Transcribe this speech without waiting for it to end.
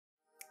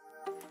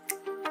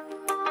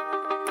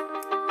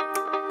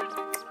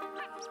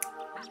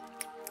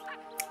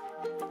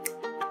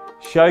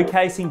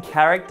showcasing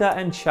character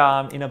and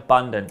charm in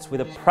abundance with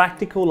a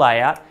practical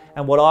layout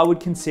and what I would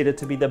consider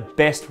to be the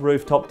best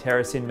rooftop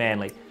terrace in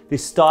Manly.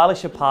 This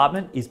stylish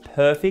apartment is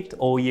perfect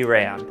all year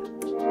round.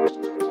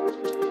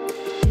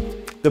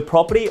 The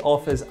property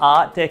offers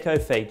Art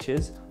Deco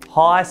features,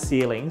 high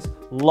ceilings,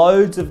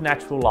 loads of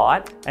natural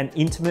light and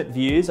intimate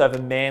views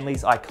over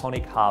Manly's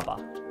iconic harbour.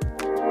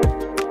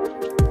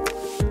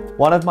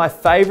 One of my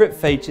favourite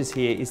features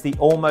here is the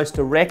almost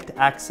direct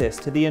access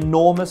to the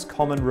enormous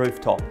common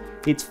rooftop.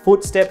 It's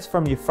footsteps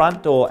from your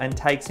front door and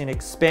takes in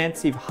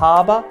expansive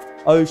harbour,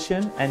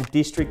 ocean and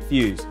district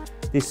views.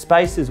 This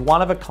space is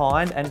one of a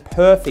kind and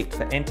perfect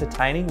for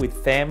entertaining with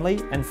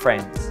family and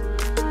friends.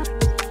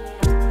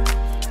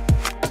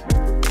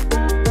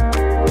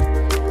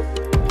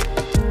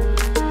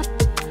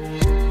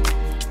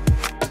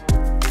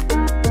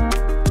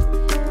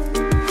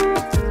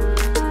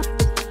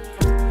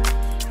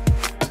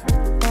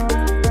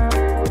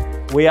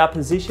 We are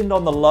positioned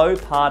on the low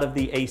part of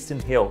the eastern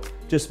hill,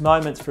 just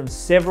moments from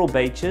several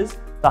beaches,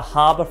 the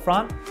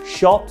harbourfront,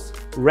 shops,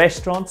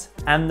 restaurants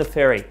and the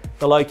ferry.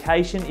 The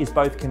location is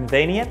both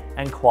convenient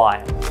and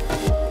quiet.